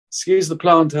Excuse the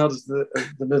plant out of the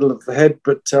middle of the head,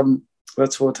 but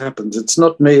that's what happens. It's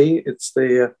not me. It's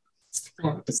the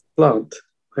plant.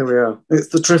 Here we are. It's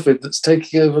the Triffid that's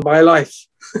taking over my life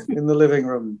in the living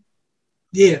room.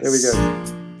 Yes. Here we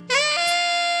go.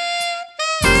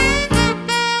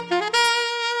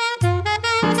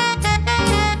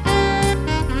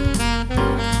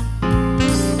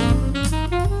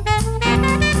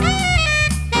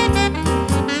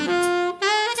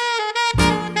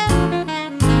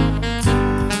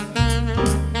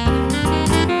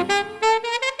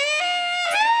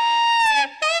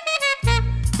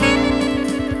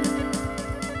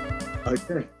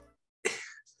 Okay.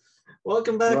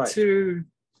 Welcome back Right. to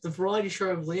the variety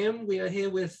show of Liam. We are here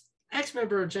with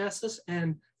ex-member of Genesis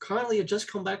and currently have just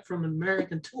come back from an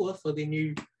American tour for the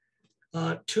new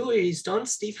tour he's done,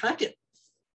 Steve Hackett.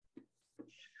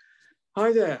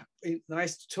 Hi there.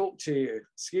 Nice to talk to you.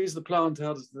 Excuse the plant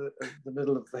out of the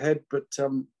middle of the head, but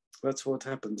that's what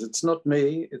happens. It's not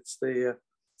me. It's the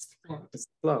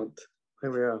plant.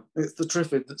 Here we are. It's the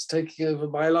Triffid that's taking over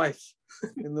my life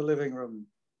in the living room.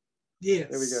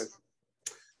 Yes. There we go.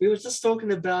 We were just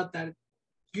talking about that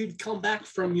you'd come back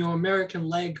from your American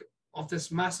leg of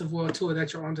this massive world tour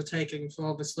that you're undertaking for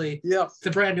obviously the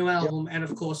brand new album and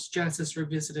of course Genesis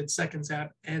Revisited Seconds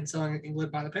Out and Selling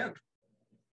England by the Pound.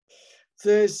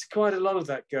 There's quite a lot of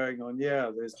that going on. Yeah,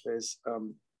 there's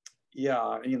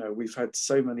you know, we've had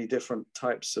so many different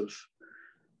types of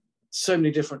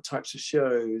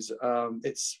shows.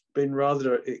 It's been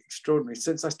rather extraordinary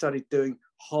since I started doing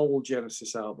whole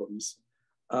Genesis albums.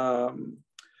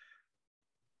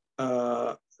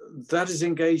 That has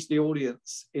engaged the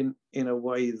audience in a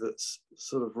way that's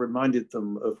sort of reminded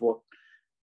them of what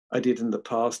I did in the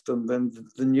past, and then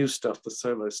the new stuff, the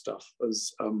solo stuff.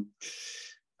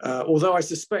 Although I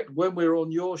suspect when we're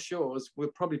on your shores, we'll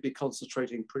probably be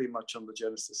concentrating pretty much on the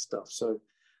Genesis stuff. So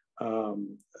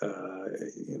you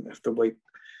have to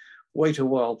wait a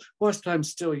while. Whilst I'm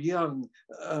still young,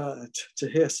 to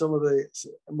hear some of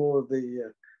more of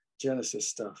the Genesis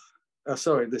stuff.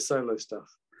 Sorry, the solo stuff.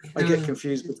 I get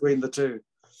confused between the two.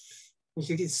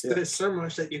 There's so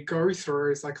much that you go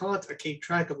through. It's like hard to keep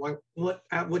track of like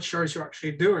what shows you're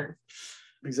actually doing.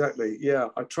 Exactly. Yeah,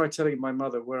 I try telling my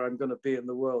mother where I'm going to be in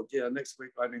the world. Yeah, next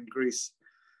week I'm in Greece.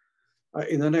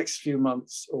 In the next few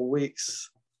months or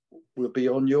weeks, we'll be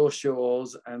on your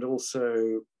shores, and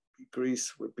also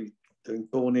Greece. We'll be doing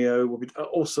Borneo. We'll be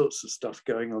all sorts of stuff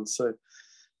going on. So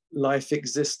life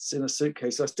exists in a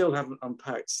suitcase. I still haven't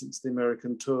unpacked since the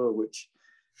American tour, which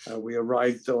we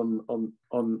arrived on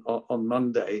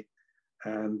Monday,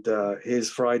 and here's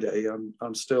Friday.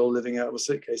 I'm still living out of a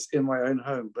suitcase in my own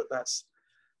home, but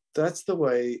that's the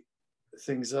way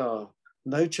things are.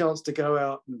 No chance to go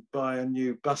out and buy a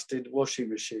new busted washing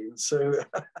machine. So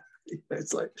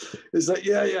it's like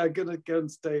yeah, I'm gonna go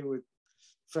and stay with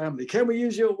family. Can we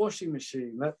use your washing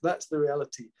machine? That's the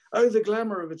reality. Oh, the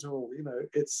glamour of it all, you know.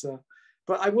 It's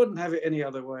but I wouldn't have it any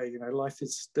other way. You know, life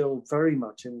is still very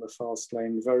much in the fast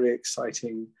lane, very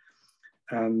exciting,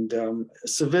 and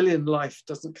civilian life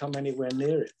doesn't come anywhere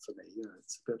near it for me. You know,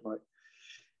 it's a bit like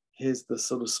here's the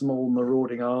sort of small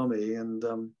marauding army, and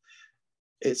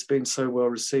it's been so well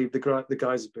received. The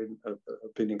guys have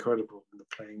been incredible. The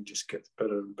playing just gets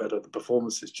better and better. The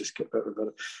performances just get better and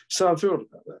better. So I'm thrilled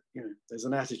about that. You know, there's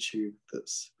an attitude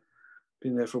that's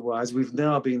been there for a while. As we've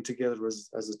now been together as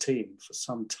a team for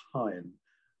some time,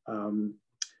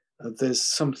 there's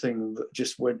something that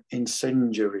just went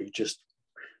incendiary just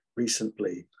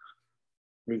recently,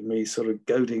 with me sort of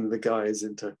goading the guys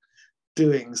into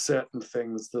doing certain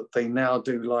things that they now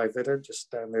do live. They don't just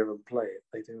stand there and play it.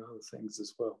 They do other things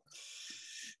as well.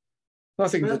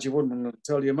 Nothing that you wouldn't want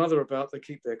to tell your mother about. They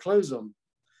keep their clothes on.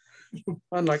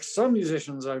 Unlike some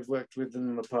musicians I've worked with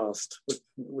in the past, but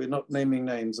we're not naming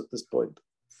names at this point.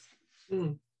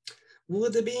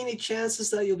 Would there be any chances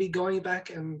that you'll be going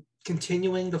back and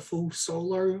continuing the full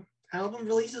solo album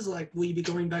releases? Like, will you be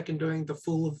going back and doing the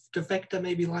full of Defector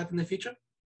maybe live in the future?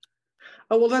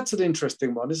 Oh, well, that's an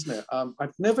interesting one, isn't it?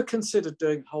 I've never considered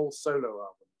doing whole solo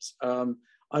albums.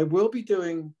 I will be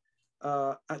doing,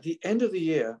 at the end of the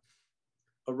year,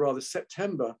 or rather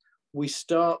September, we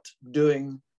start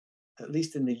doing, at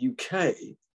least in the UK,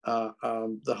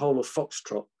 the whole of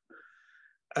Foxtrot.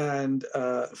 And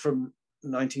from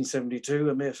 1972,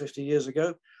 a mere 50 years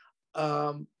ago,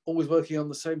 always working on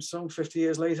the same song 50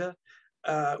 years later.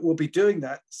 We'll be doing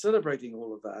that, celebrating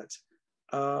all of that.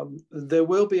 There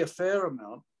will be a fair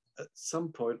amount at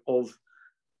some point of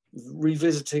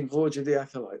revisiting Voyage of the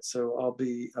Acolyte. So I'll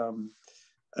be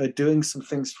doing some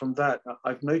things from that.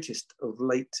 I've noticed of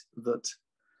late that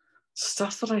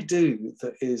stuff that I do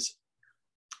that is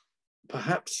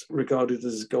perhaps regarded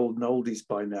as golden oldies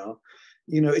by now,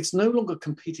 it's no longer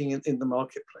competing in the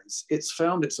marketplace. It's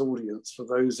found its audience for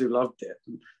those who loved it,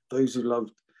 and those who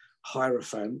loved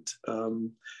Hierophant,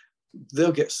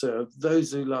 they'll get served.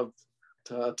 Those who loved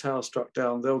Tower Struck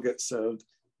Down, they'll get served.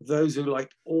 Those who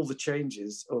liked all the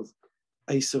changes of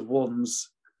Ace of Wands,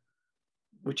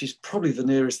 which is probably the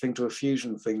nearest thing to a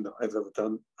fusion thing that I've ever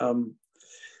done.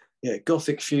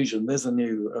 Gothic fusion. There's a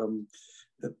new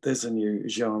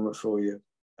genre for you.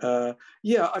 I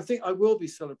think I will be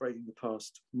celebrating the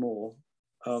past more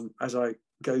as I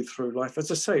go through life. As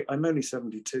I say, I'm only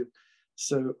 72,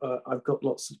 so I've got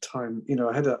lots of time.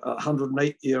 I had a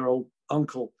 108-year-old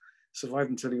uncle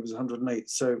survived until he was 108.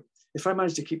 So if I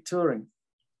manage to keep touring,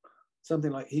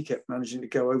 something like he kept managing to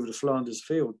go over to Flanders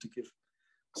Field to give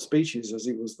speeches, as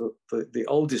he was the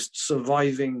oldest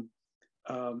surviving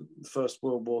First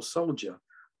World War soldier.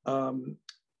 I'm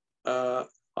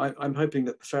hoping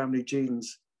that the family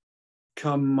genes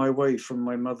come my way from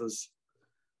my mother's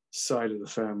side of the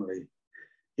family.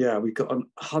 Yeah, we've got a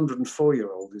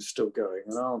 104-year-old who's still going,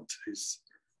 an aunt who's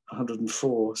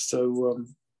 104. So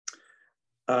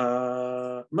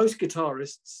most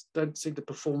guitarists don't seem to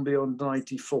perform beyond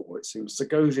 94, it seems.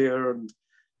 Segovia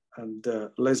and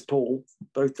Les Paul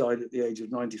both died at the age of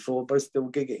 94, both still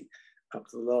gigging up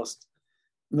to the last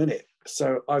minute.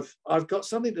 So I've got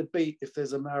something to beat if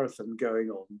there's a marathon going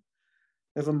on.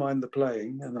 Never mind the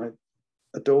playing, and I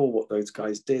adore what those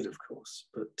guys did, of course.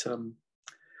 But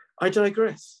I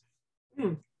digress.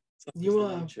 You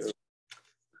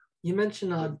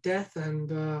mentioned death,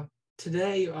 and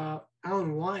today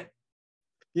Alan White.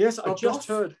 Yes, I just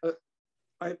heard.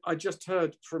 I just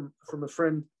heard from a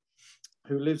friend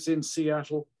who lives in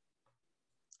Seattle,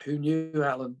 who knew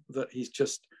Alan, that he's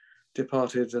just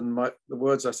departed. And the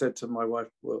words I said to my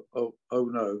wife were, "Oh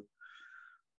no."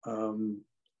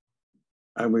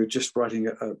 And we were just writing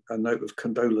a note of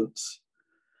condolence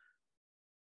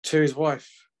to his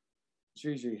wife,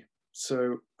 Gigi.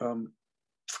 So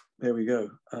there we go.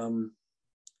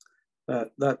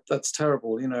 That's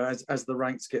terrible. As the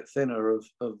ranks get thinner of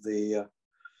the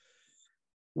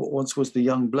what once was the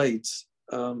young blades,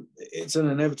 it's an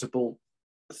inevitable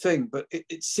thing. But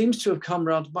it seems to have come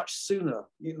around much sooner.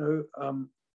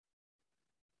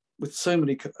 With so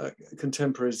many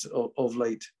contemporaries of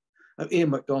late.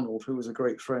 Ian MacDonald, who was a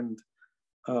great friend,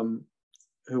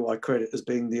 who I credit as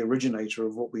being the originator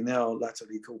of what we now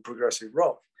latterly call progressive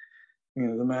rock.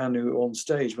 The man who on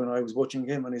stage, when I was watching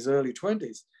him in his early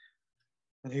 20s,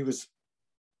 and he was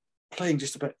playing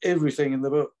just about everything in the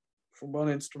book, from one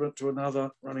instrument to another,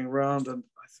 running around. And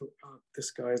I thought, this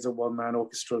guy is a one-man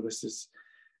orchestra. This is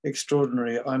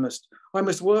extraordinary. I must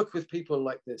work with people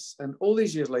like this. And all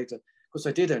these years later, of course,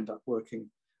 I did end up working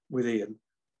with Ian.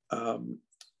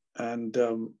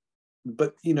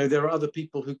 But there are other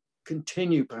people who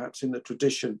continue perhaps in the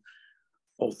tradition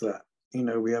of that.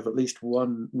 We have at least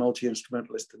one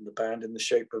multi-instrumentalist in the band in the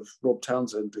shape of Rob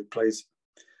Townsend, who plays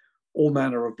all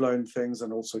manner of blown things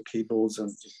and also keyboards, and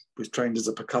was trained as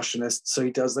a percussionist. So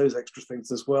he does those extra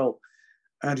things as well.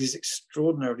 And he's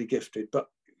extraordinarily gifted. But,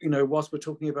 whilst we're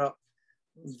talking about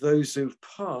those who've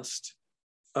passed,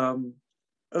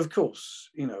 of course,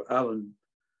 Alan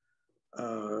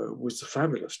was a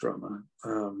fabulous drummer,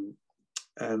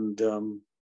 and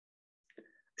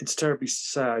it's terribly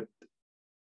sad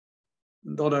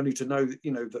not only to know that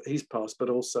that he's passed, but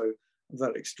also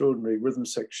that extraordinary rhythm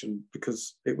section,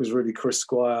 because it was really Chris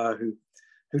Squire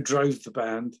who drove the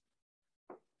band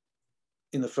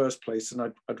in the first place, and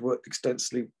I'd worked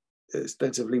extensively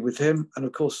with him, and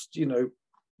of course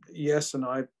Yes, and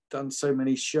I've done so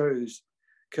many shows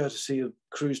courtesy of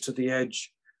Cruise to the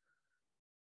Edge.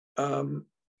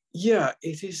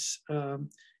 It is.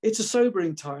 It's a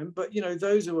sobering time, but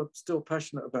those who are still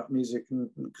passionate about music and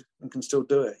can still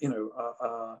do it.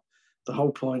 The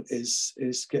whole point is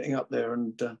getting up there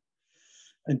and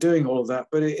doing all of that.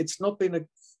 But it's not been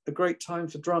a great time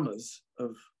for drummers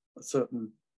of a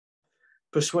certain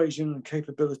persuasion and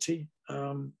capability.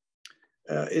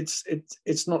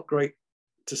 It's not great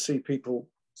to see people,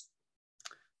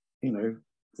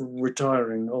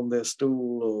 retiring on their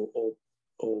stool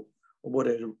or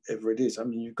whatever it is. I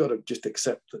mean, you've got to just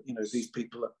accept that these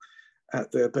people are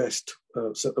at their best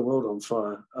set the world on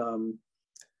fire,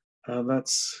 and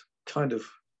that's kind of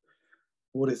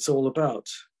what it's all about.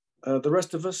 The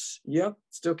rest of us,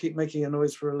 still keep making a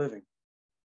noise for a living.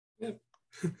 Yeah,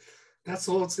 that's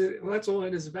all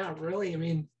it is about, really. I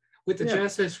mean, with the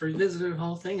Genesis Revisited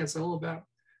whole thing, it's all about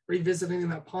revisiting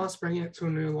that past, bringing it to a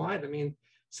new light. I mean,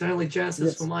 certainly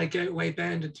Genesis were my gateway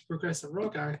band into progressive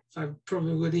rock. I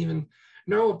probably wouldn't even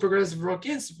know what progressive rock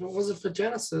is if it wasn't for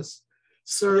Genesis.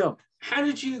 So how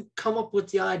did you come up with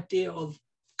the idea of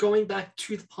going back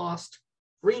to the past,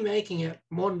 remaking it,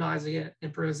 modernizing it,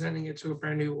 and presenting it to a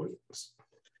brand new audience?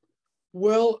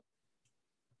 Well,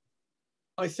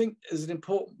 I think there's an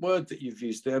important word that you've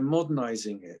used there,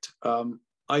 modernizing it.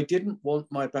 I didn't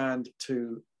want my band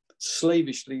to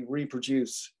slavishly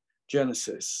reproduce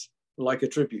Genesis like a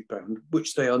tribute band,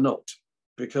 which they are not,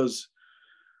 because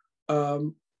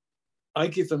I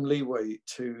give them leeway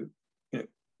to,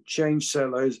 change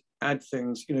solos, add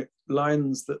things,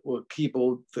 lines that were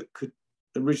keyboard that could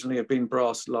originally have been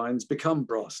brass lines become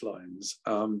brass lines.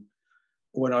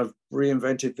 When I've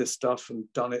reinvented this stuff and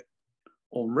done it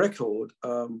on record,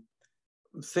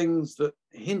 things that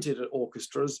hinted at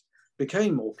orchestras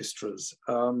became orchestras.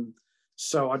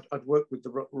 So I'd worked with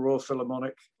the Royal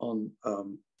Philharmonic on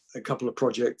a couple of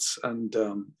projects, and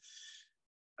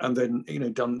then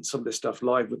done some of this stuff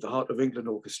live with the Heart of England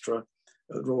Orchestra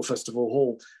at Royal Festival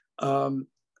Hall.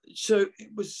 So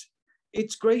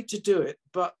it's great to do it,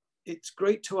 but it's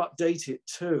great to update it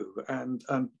too and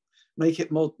make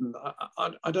it modern.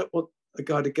 I don't want a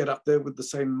guy to get up there with the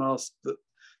same mask that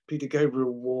Peter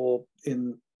Gabriel wore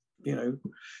in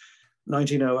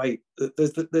 1908.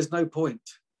 There's no point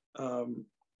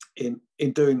in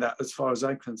doing that, as far as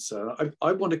I'm concerned.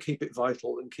 I want to keep it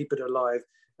vital and keep it alive,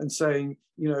 and saying,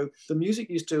 the music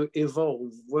used to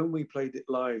evolve when we played it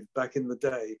live back in the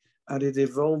day, and it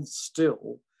evolves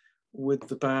still with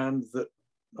the band that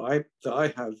I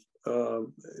have,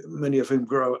 many of whom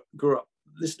grew up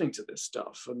listening to this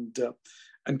stuff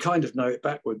and kind of know it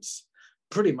backwards,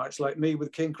 pretty much like me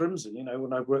with King Crimson.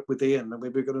 When I worked with Ian and we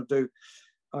were going to do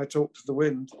I Talk to the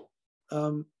Wind,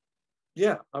 I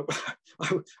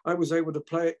was able to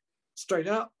play it straight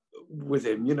out with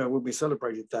him, when we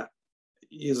celebrated that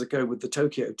years ago with the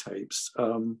Tokyo tapes.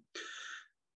 And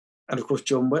of course,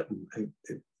 John Wetton, who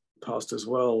passed as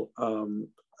well.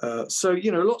 So,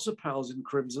 lots of pals in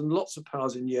Crimson, lots of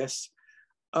pals in Yes.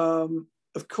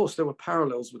 Of course, there were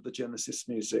parallels with the Genesis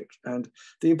music. And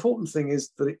the important thing is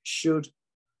that it should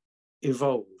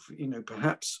evolve,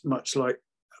 perhaps much like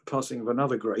passing of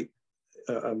another great,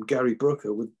 Gary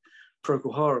Brooker with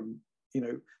Procol Harum,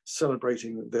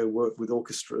 celebrating their work with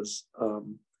orchestras,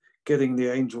 getting the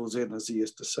angels in, as he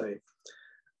used to say.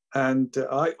 And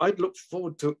I'd looked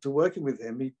forward to working with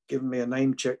him. He'd given me a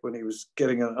name check when he was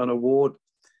getting an award.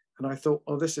 And I thought,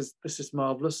 oh, this is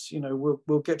marvelous.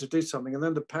 We'll get to do something. And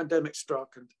then the pandemic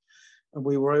struck, and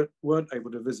we weren't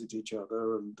able to visit each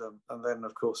other. And then,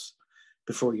 of course,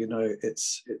 before you know,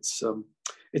 it's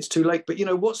too late. But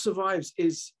what survives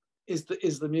is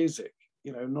the music.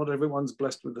 Not everyone's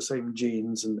blessed with the same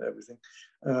genes and everything.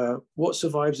 What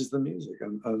survives is the music,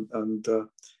 and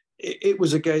it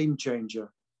was a game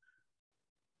changer.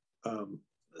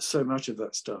 So much of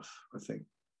that stuff, I think.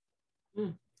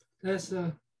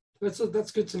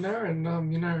 That's good to know, and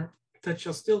that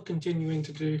you're still continuing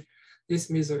to do this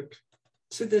music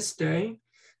to this day.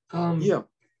 Yeah.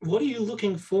 What are you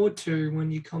looking forward to when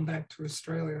you come back to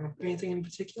Australia? Anything in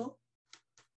particular?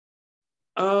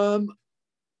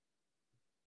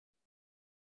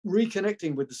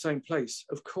 Reconnecting with the same place,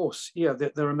 of course. Yeah,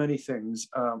 there are many things.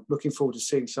 Looking forward to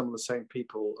seeing some of the same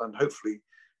people, and hopefully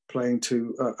playing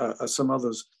to some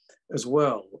others as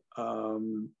well.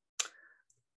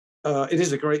 It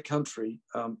is a great country.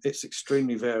 It's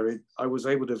extremely varied. I was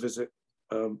able to visit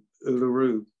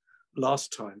Uluru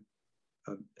last time,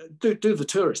 do the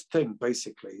tourist thing,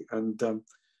 basically. And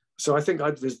so I think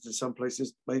I'd visited some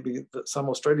places maybe that some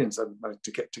Australians haven't managed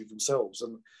to get to themselves.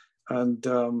 And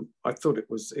I thought it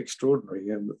was extraordinary,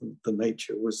 and the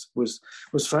nature was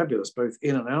fabulous, both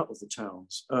in and out of the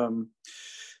towns.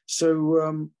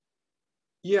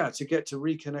 To get to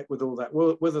reconnect with all that,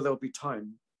 whether there'll be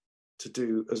time to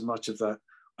do as much of that,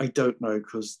 I don't know,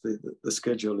 because the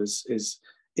schedule is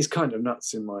kind of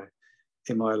nuts in my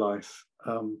life.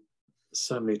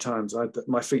 So many times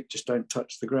my feet just don't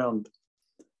touch the ground.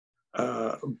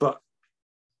 But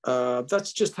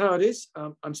that's just how it is.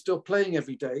 I'm still playing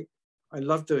every day. I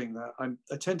love doing that.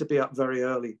 I tend to be up very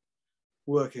early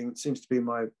working. It seems to be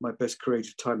my best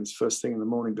creative time is first thing in the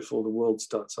morning before the world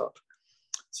starts up.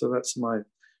 So that's my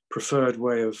preferred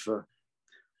way of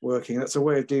working. That's a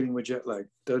way of dealing with jet lag.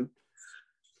 Don't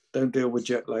deal with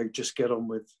jet lag, just get on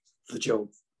with the job.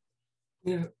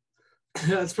 Yeah.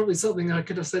 That's probably something I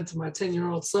could have said to my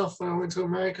 10-year-old self when I went to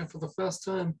America for the first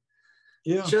time.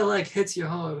 Yeah. Jet lag hits you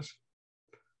hard.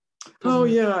 Oh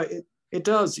yeah, it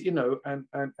does, and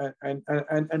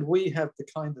we have the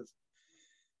kind of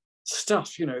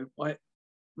stuff,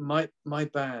 my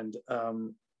band,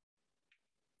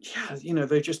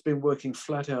 they've just been working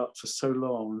flat out for so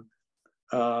long.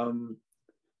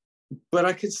 but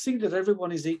I can see that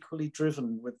everyone is equally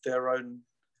driven with their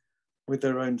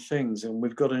own things, and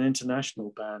we've got an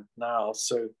international band now.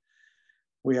 So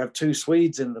we have 2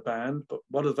 Swedes in the band, but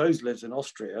one of those lives in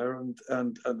Austria,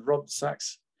 and Rob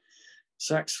sax,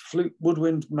 flute,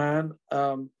 woodwind man,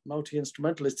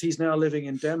 multi-instrumentalist. He's now living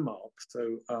in Denmark.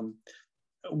 So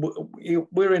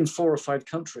we're in 4 or 5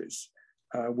 countries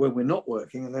where we're not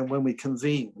working, and then when we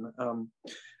convene,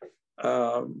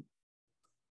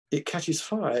 it catches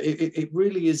fire. It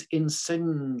really is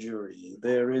incendiary.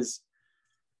 There is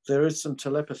some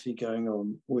telepathy going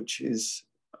on, which is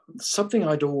something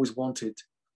I'd always wanted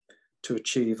to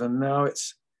achieve, and now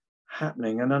it's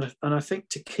happening. And I think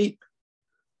to keep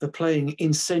the playing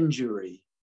incendiary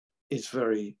is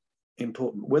very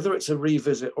important, whether it's a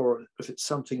revisit or if it's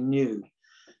something new.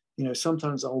 You know,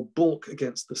 sometimes I'll balk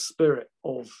against the spirit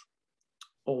of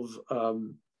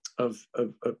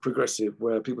progressive,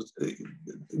 where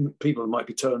people might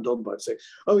be turned on by it, say,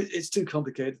 oh, it's too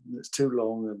complicated and it's too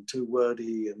long and too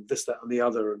wordy and this, that, and the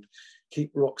other, and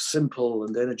keep rock simple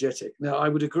and energetic. Now, I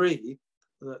would agree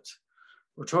that,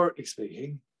 rhetorically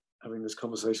speaking, having this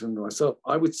conversation with myself,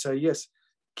 I would say, yes,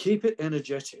 keep it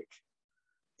energetic.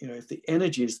 You know, if the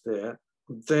energy is there,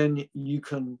 then you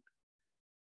can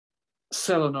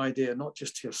sell an idea not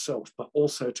just to yourself, but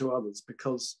also to others,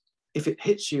 because if it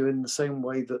hits you in the same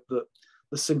way that the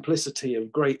simplicity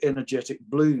of great energetic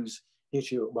blues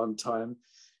hit you at one time,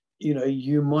 you know,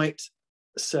 you might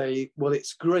say, well,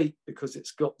 it's great because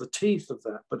it's got the teeth of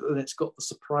that, but then it's got the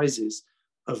surprises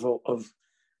of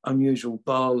unusual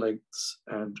bar lengths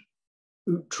and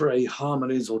outre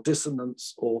harmonies or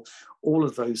dissonance, or all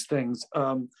of those things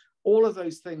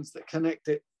that connect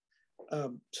it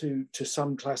to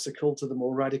some classical, to the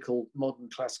more radical modern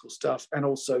classical stuff, and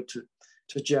also to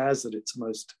jazz at its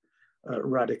most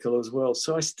radical as well.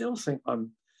 So I still think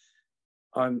I'm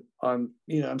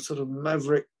sort of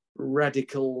maverick,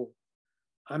 radical.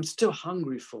 I'm still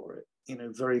hungry for it, you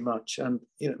know, very much. And,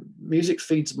 you know, music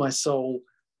feeds my soul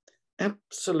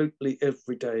absolutely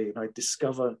every day, and I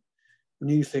discover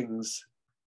new things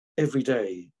every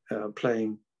day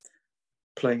playing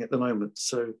at the moment.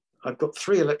 So I've got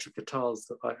 3 electric guitars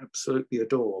that I absolutely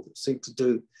adore that seem to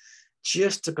do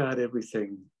just about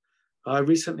everything. I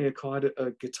recently acquired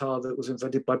a guitar that was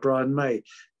invented by Brian May,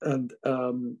 and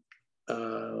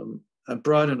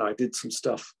Brian and I did some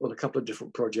stuff on a couple of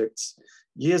different projects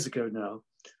years ago now,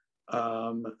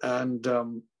 and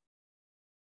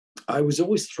I was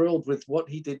always thrilled with what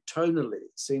he did tonally.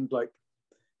 It seemed like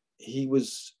he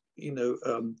was, you know,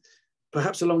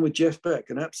 perhaps along with Jeff Beck,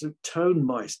 an absolute tone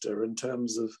meister in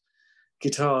terms of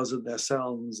guitars and their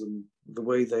sounds and the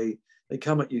way they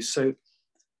come at you. So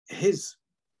his,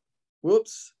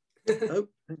 whoops, oh,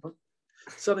 hang on.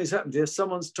 Something's happened here.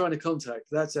 Someone's trying to contact.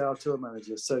 That's our tour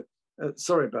manager. So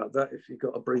sorry about that if you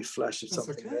got a brief flash of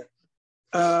something there.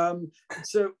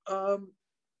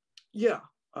 Yeah,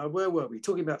 where were we?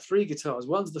 Talking about 3 guitars.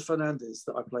 One's the Fernandez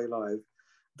that I play live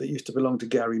that used to belong to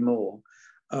Gary Moore.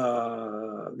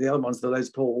 The other one's the Les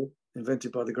Paul,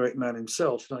 invented by the great man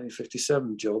himself,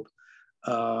 1957 job.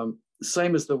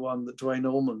 Same as the one that Duane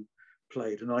Allman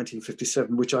played in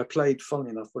 1957, which I played,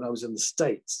 funnily enough, when I was in the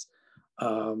States.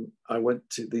 I went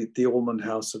to the Allman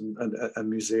House and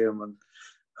Museum,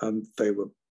 and they were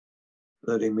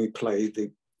letting me play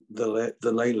the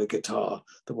Layla guitar,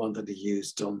 the one that he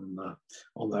used on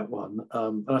that one.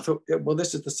 And I thought, yeah, well,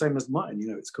 this is the same as mine. You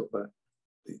know, it's got that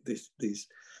these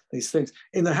things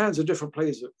in the hands of different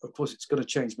players. Of course, it's going to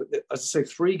change. But as I say,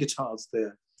 3 guitars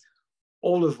there,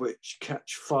 all of which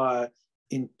catch fire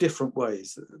in different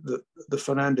ways. The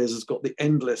Fernandez has got the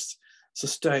endless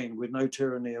sustain with no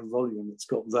tyranny of volume. It's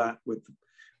got that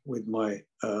with my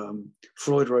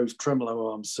Floyd Rose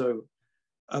tremolo arm. So,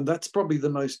 and that's probably the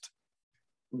most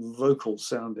vocal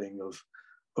sounding of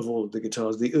all of the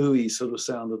guitars, the ooey sort of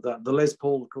sound of that. The Les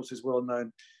Paul, of course, is well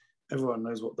known. Everyone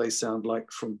knows what they sound like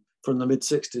from the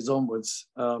mid-60s onwards.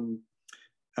 And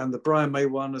the Brian May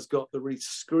one has got the really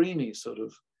screamy sort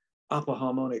of upper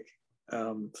harmonic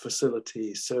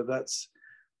facility. So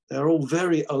they're all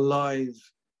very alive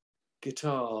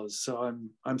guitars. So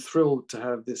I'm thrilled to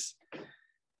have this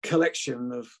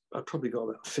collection of, I've probably got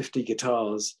about 50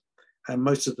 guitars, and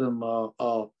most of them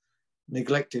are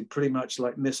neglected, pretty much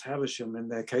like Miss Havisham in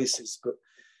their cases. But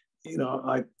you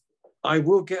know, I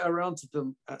will get around to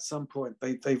them at some point.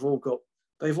 They've all got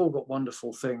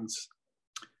wonderful things.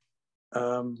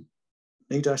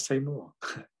 Need I say more?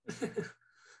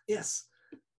 Yes.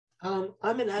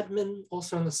 I'm an admin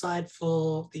also on the side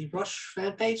for the Rush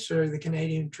fan page, or the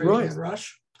Canadian tribute band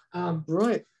Rush.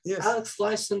 Right, yes. Alex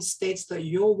Lifeson states that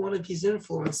you're one of his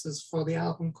influences for the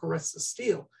album Caress the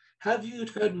Steel. Have you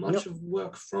heard much of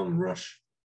work from Rush,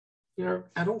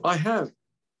 at all? I have.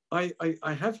 I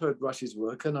have heard Rush's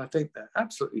work, and I think they're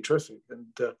absolutely terrific and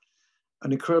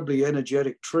an incredibly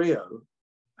energetic trio.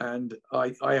 And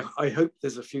I hope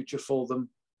there's a future for them,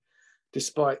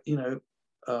 despite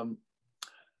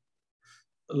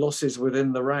losses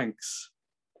within the ranks.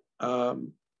 So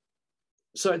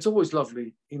it's always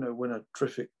lovely, when a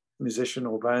terrific musician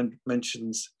or band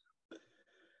mentions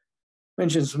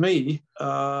me.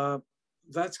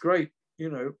 That's great,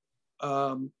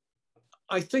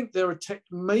 I think there are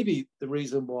maybe the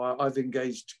reason why I've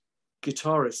engaged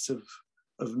guitarists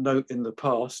of note in the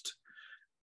past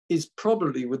is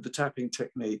probably with the tapping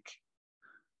technique,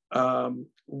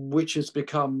 which has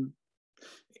become,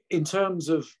 in terms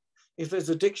of, if there's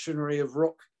a dictionary of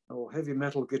rock or heavy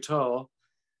metal guitar,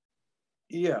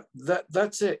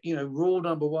 that's it. Rule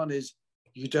number one is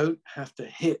you don't have to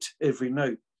hit every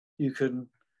note. You can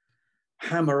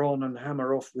hammer on and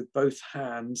hammer off with both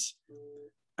hands,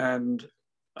 and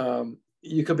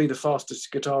you can be the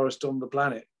fastest guitarist on the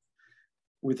planet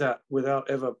without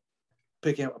ever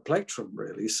picking up a plectrum,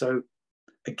 really. So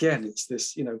again, it's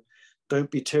this,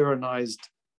 don't be tyrannized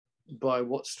by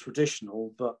what's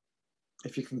traditional, but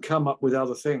if you can come up with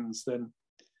other things, then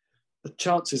the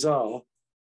chances are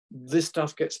this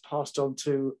stuff gets passed on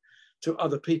to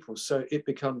other people. So it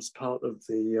becomes part of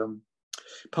the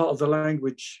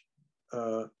language,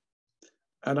 and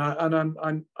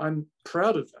I'm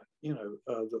proud of that,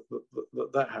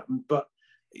 that happened. But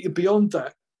beyond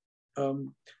that,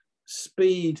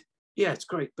 speed, it's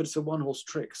great, but it's a one-horse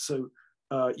trick. So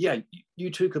you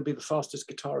too can be the fastest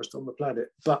guitarist on the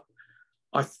planet. But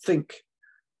I think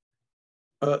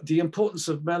the importance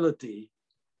of melody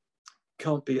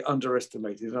can't be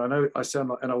underestimated. And I know I sound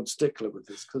like an old stickler with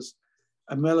this, because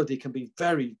a melody can be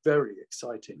very, very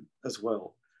exciting as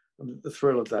well, and the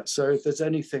thrill of that. So if there's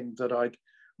anything that I'd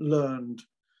learned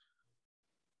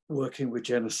working with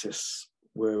Genesis,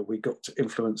 where we got to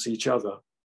influence each other,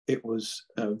 it was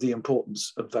the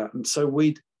importance of that. And so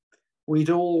we'd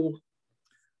all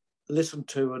listen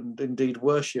to and indeed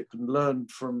worship and learn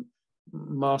from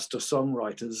master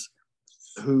songwriters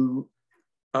who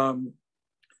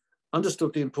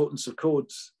understood the importance of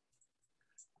chords,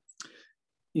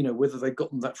 whether they'd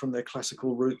gotten that from their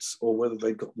classical roots or whether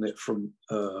they'd gotten it from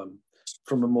a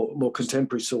more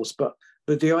contemporary source. But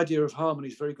the idea of harmony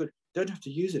is very good. Don't have to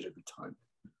use it every time,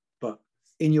 but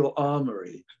in your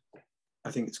armory,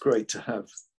 I think it's great to have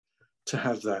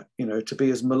that, to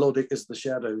be as melodic as the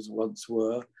Shadows once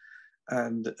were,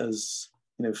 and as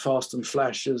fast and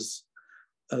flash as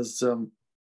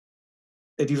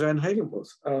Eddie Van Halen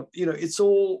was. It's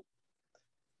all,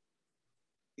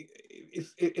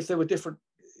 if there were different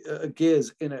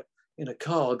gears in a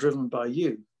car driven by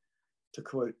you, to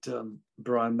quote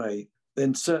Brian May,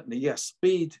 then certainly, yes,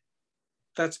 speed,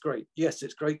 that's great. Yes,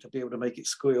 it's great to be able to make it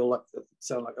squeal,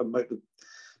 sound like a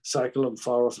motorcycle and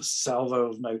fire off a salvo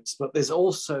of notes. But there's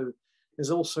also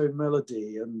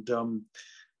melody and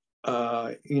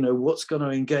what's going to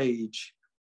engage.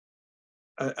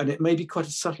 And it may be quite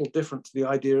a subtle difference to the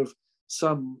idea of,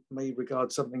 some may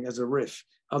regard something as a riff,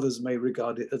 others may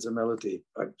regard it as a melody.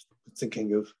 I'm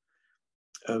thinking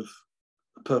of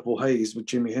Purple Haze with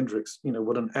Jimi Hendrix,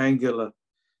 what an angular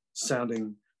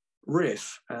sounding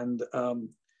riff. And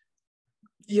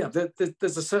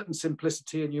there's a certain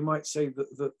simplicity, and you might say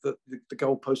that the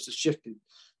goalpost has shifted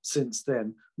since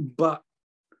then. But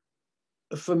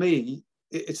for me,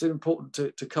 it's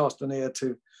important to cast an ear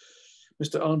to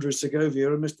Mr. Andrew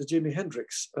Segovia and Mr. Jimi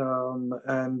Hendrix,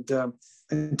 and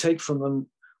take from them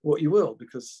what you will,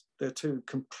 because they're two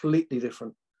completely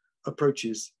different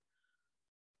approaches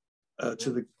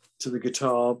to the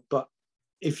guitar. But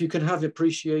if you can have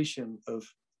appreciation of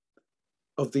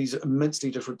these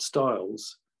immensely different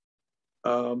styles,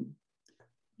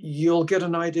 you'll get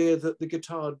an idea that the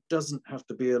guitar doesn't have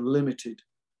to be a limited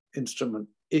instrument.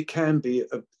 It can be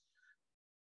a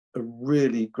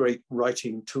really great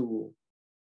writing tool,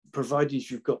 provided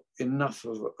you've got enough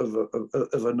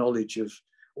of a knowledge of,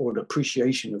 or an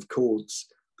appreciation of chords.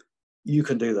 You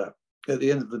can do that. At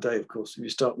the end of the day, of course, if you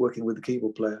start working with a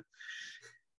keyboard player,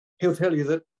 he'll tell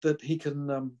you that he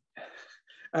can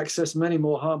access many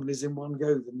more harmonies in one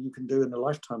go than you can do in a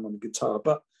lifetime on a guitar.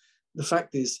 But the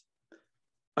fact is,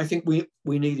 I think we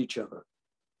need each other.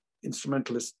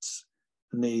 Instrumentalists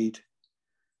need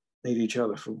each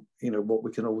other for what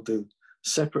we can all do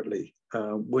separately.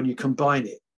 When you combine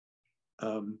it,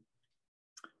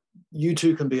 you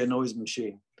too can be a noise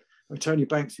machine. Tony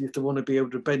Banks used to want to be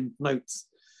able to bend notes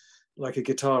like a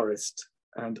guitarist,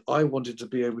 and I wanted to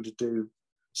be able to do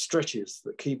stretches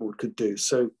that keyboard could do.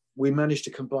 So we managed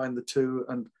to combine the two,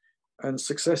 and and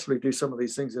successfully do some of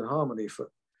these things in harmony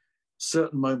for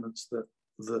certain moments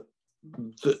that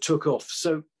took off.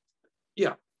 So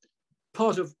yeah,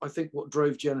 part of, I think, what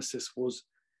drove Genesis was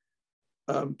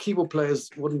keyboard players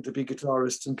wanting to be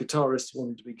guitarists and guitarists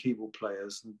wanting to be keyboard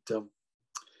players.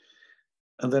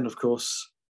 And then, of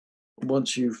course,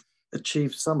 once you've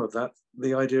achieved some of that,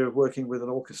 the idea of working with an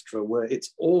orchestra where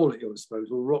it's all at your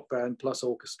disposal, rock band plus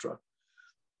orchestra.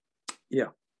 Yeah,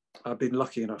 I've been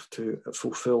lucky enough to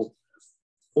fulfill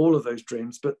all of those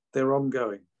dreams, but they're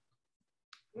ongoing.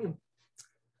 You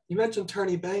mentioned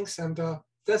Tony Banks, and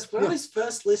that's when I was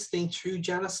first listening to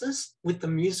Genesis with the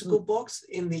musical box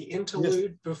in the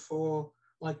interlude before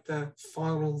like the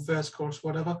final verse, chorus,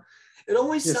 whatever. It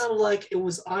always sounded like it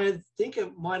was, I think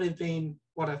it might have been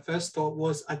what I first thought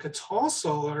was a guitar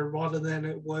solo rather than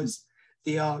it was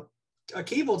the a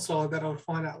keyboard solo that I would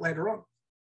find out later on.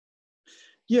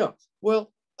 Yeah,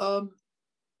 well,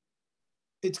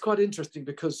 it's quite interesting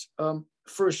because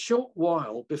for a short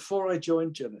while before I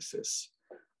joined Genesis,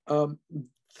 after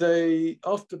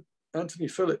Anthony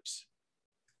Phillips,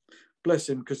 bless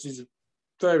him, because he's a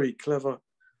very clever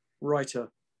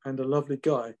writer and a lovely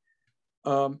guy,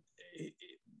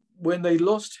 when they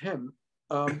lost him,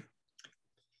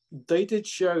 they did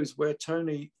shows where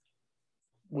Tony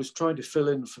was trying to fill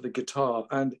in for the guitar,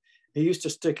 and he used to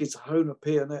stick his Hohner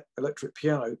Pianet electric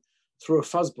piano through a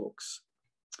fuzz box.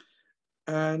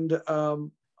 And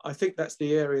I think that's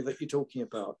the area that you're talking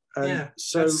about. And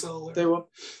so there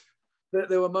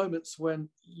were moments when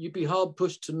you'd be hard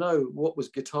pushed to know what was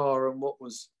guitar and what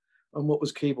was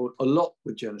keyboard a lot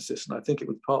with Genesis. And I think it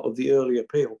was part of the early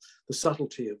appeal, the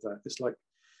subtlety of that. It's like,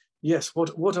 yes,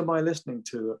 what am I listening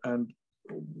to? And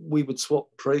we would swap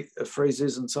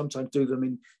phrases and sometimes do them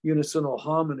in unison or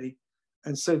harmony.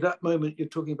 And so that moment you're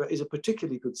talking about is a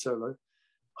particularly good solo,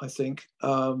 I think.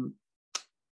 And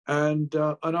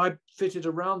I fitted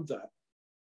around that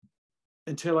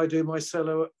until I do my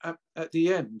solo at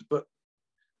the end. But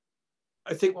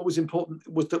I think what was important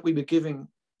was that we were giving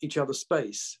each other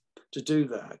space to do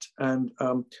that. And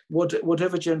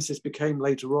whatever Genesis became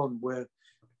later on, where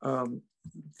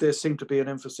there seemed to be an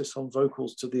emphasis on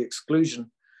vocals to the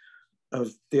exclusion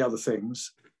of the other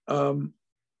things,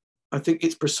 I think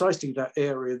it's precisely that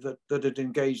area that had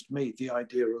engaged me, the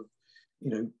idea of,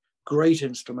 great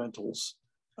instrumentals.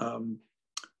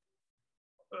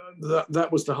 That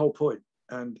was the whole point.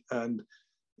 And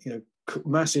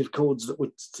massive chords that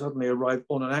would suddenly arrive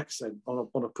on an accent, on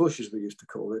a push, as we used to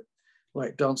call it,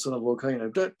 like Dance on a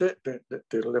Volcano.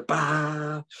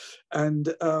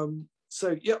 And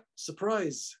so, yeah,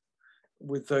 surprise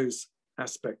with those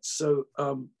aspects. So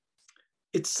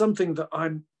it's something that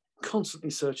I'm constantly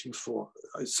searching for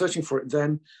it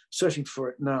then, searching for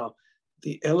it now.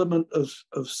 The element of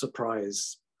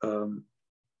surprise,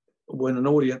 when an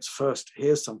audience first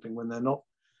hears something, when they're not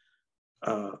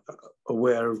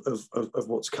aware of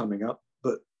what's coming up,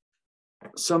 but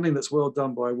something that's well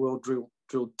done by a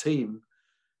well-drilled team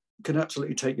can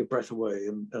absolutely take your breath away.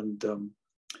 And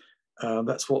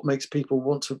that's what makes people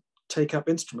want to take up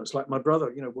instruments. Like my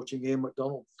brother, watching Ian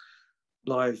MacDonald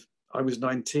live. I was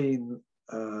 19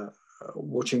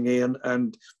 watching Ian,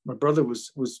 and my brother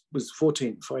was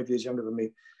 14, 5 years younger than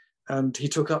me, and he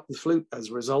took up the flute as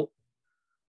a result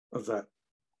of that.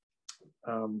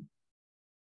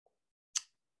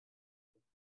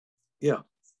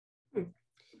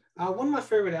 One of my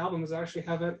favorite albums, I actually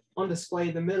have it on display,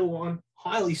 the middle one,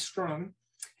 Highly Strung.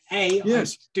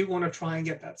 Yes. I do want to try and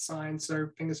get that signed, so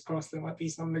fingers crossed there might be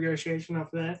some negotiation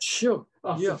after that. Sure.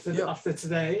 After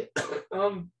today.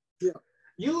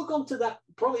 You look onto that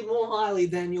probably more highly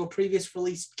than your previous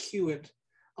release, Cured.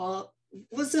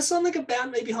 Was there something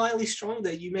about maybe Highly Strung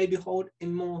that you maybe hold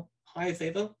in more higher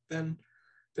favor than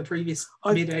the previous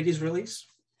mid-80s release?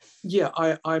 Yeah,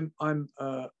 I'm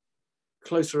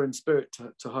closer in spirit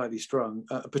to Highly Strung,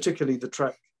 particularly the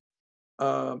track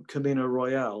Camino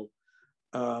Royale.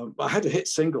 I had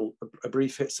a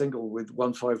brief hit single with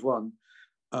 151,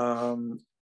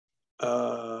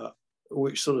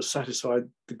 which sort of satisfied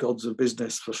the gods of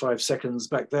business for 5 seconds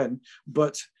back then.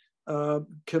 But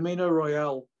Camino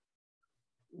Royale,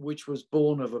 which was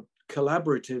born of a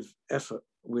collaborative effort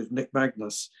with Nick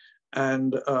Magnus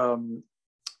and a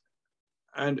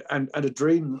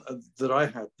dream that I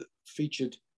had that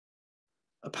featured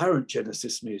apparent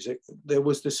Genesis music, there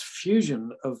was this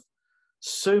fusion of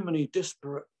so many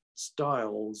disparate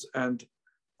styles, and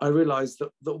I realized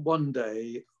that one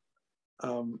day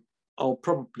I'll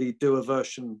probably do a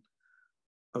version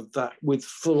of that with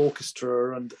full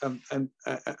orchestra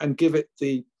and give it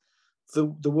the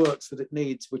works that it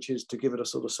needs, which is to give it a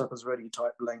sort of Supper's Ready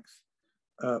type length,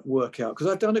 work out,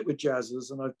 because I've done it with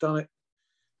jazzers and I've done it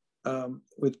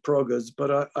with proggers,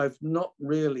 but I've not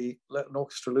really let an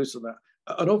orchestra loose on that.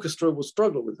 An orchestra will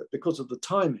struggle with it because of the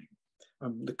timing.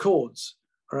 The chords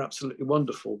are absolutely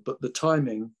wonderful, but the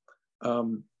timing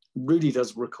really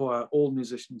does require all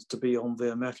musicians to be on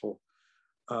their mettle,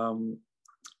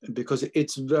 because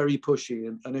it's very pushy,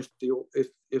 and if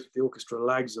the orchestra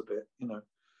lags a bit, you know,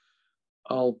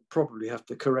 I'll probably have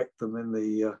to correct them in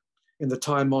the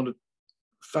time-honored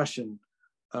fashion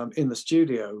in the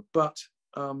studio. But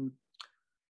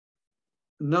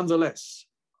nonetheless,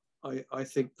 I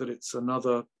think that it's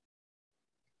another,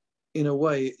 in a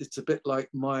way, it's a bit like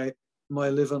my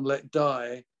Live and Let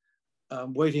Die,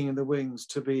 waiting in the wings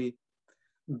to be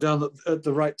done at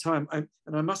the right time. And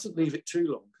I mustn't leave it too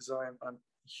long, because I'm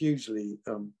hugely,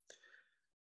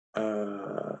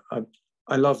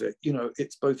 I love it. You know,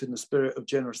 it's both in the spirit of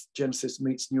Genesis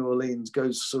meets New Orleans,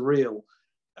 goes surreal.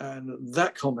 And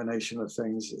that combination of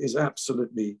things is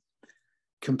absolutely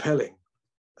compelling.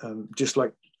 Just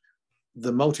like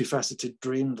the multifaceted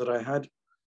dream that I had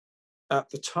at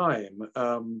the time,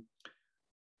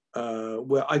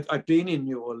 where I'd been in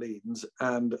New Orleans,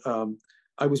 and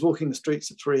I was walking the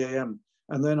streets at 3 a.m.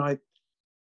 and then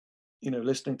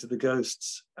listening to the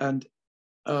Ghosts, and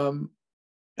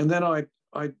then I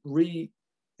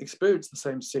re-experienced the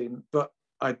same scene, but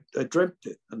I dreamt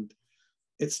it, and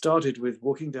it started with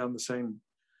walking down the same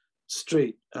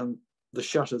street, and the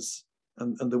shutters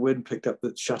and the wind picked up,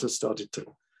 the shutters started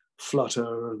to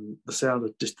flutter, and the sound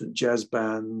of distant jazz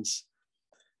bands,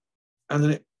 and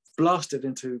then it blasted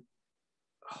into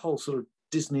a whole sort of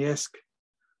Disney-esque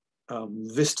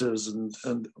vistas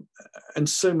and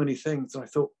so many things. And I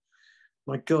thought,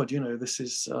 my God, you know, this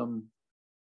is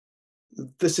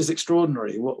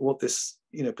extraordinary. What this,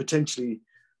 you know, potentially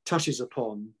touches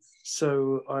upon.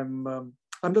 So I'm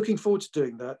looking forward to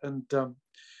doing that. And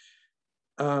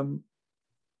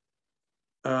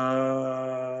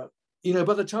you know,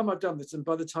 by the time I've done this, and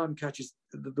by the time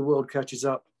the world catches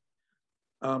up,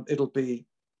 it'll be,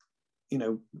 you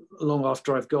know, long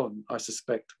after I've gone, I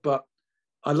suspect. But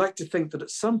I like to think that at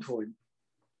some point,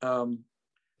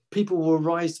 people will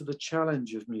rise to the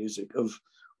challenge of music,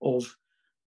 of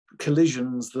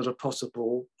collisions that are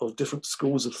possible, of different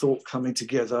schools of thought coming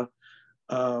together.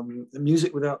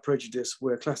 Music without prejudice,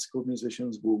 where classical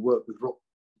musicians will work with rock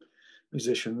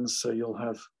musicians. So you'll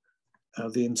have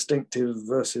the instinctive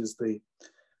versus the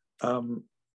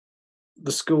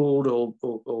schooled or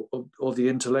the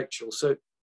intellectual. So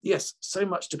yes, so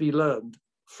much to be learned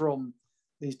from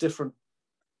these different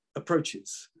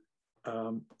approaches,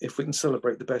 if we can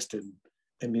celebrate the best in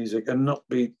music and not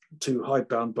be too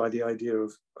hidebound by the idea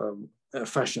of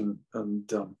fashion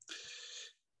and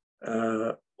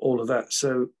all of that.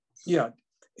 So yeah,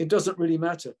 it doesn't really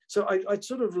matter. So I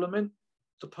sort of lament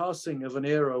the passing of an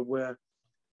era where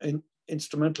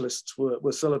instrumentalists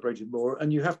were celebrated more,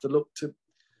 and you have to look to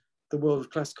the world of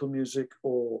classical music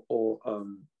or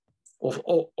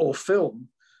film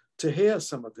to hear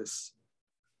some of this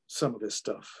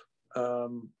stuff.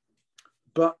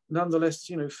 But nonetheless,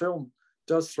 you know, film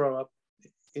does throw up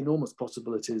enormous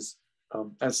possibilities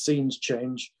as scenes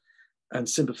change and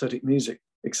sympathetic music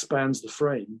expands the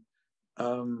frame.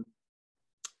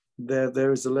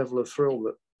 There is a level of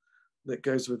thrill that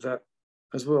goes with that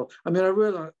as well. I mean, I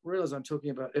realize I'm talking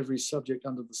about every subject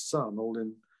under the sun all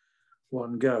in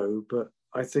one go, but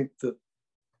I think that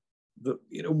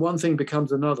you know, one thing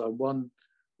becomes another. One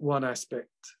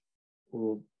aspect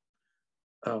will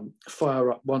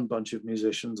fire up one bunch of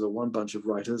musicians or one bunch of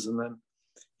writers, and then,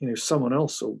 you know, someone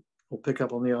else will pick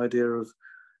up on the idea of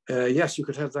yes, you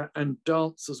could have that and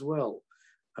dance as well.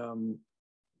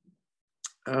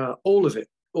 All of it,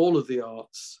 all of the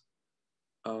arts,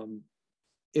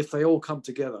 if they all come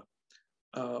together,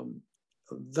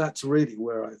 that's really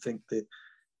where I think that,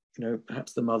 you know,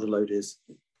 perhaps the mother lode is.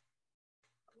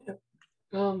 Yeah.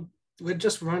 We're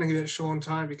just running a bit short on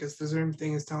time because the Zoom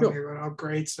thing is telling me about our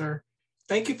grades. So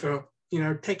thank you for, you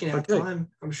know, taking out time.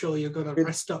 I'm sure you're going to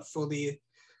rest up for the,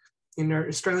 you know,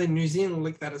 Australian New Zealand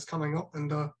league that is coming up,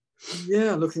 and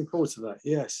yeah, looking forward to that.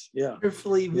 Yes, yeah.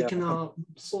 Hopefully we can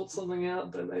sort something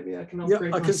out that maybe I can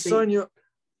upgrade. Yeah, I can sign your.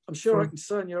 I'm sure I can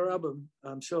sign your album.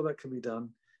 I'm sure that can be done.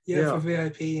 Yeah, for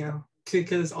VIP. Yeah,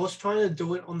 because I was trying to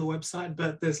do it on the website,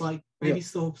 but there's like maybe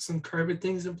still some COVID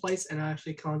things in place, and I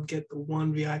actually can't get the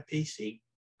one VIP seat.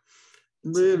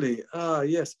 Really?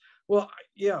 Yes. Well,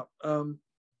 yeah.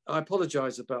 I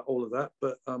apologize about all of that,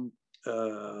 but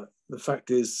the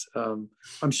fact is, I'm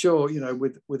sure, you know,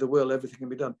 with a will, everything can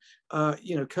be done.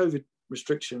 You know, COVID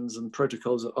restrictions and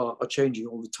protocols are changing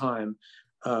all the time.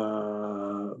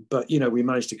 But you know, we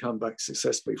managed to come back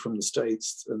successfully from the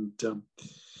States, and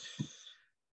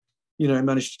you know,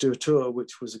 managed to do a tour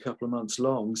which was a couple of months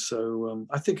long. So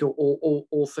I think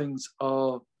all things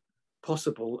are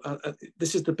possible.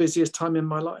 This is the busiest time in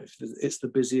my life. It's the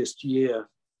busiest year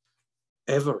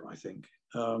ever, I think.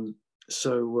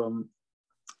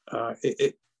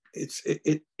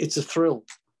 It's a thrill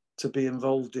to be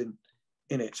involved in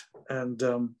it, and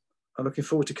I'm looking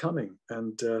forward to coming.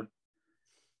 And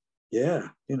yeah,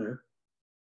 you know,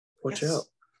 watch out.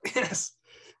 Yes,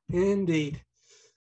 indeed.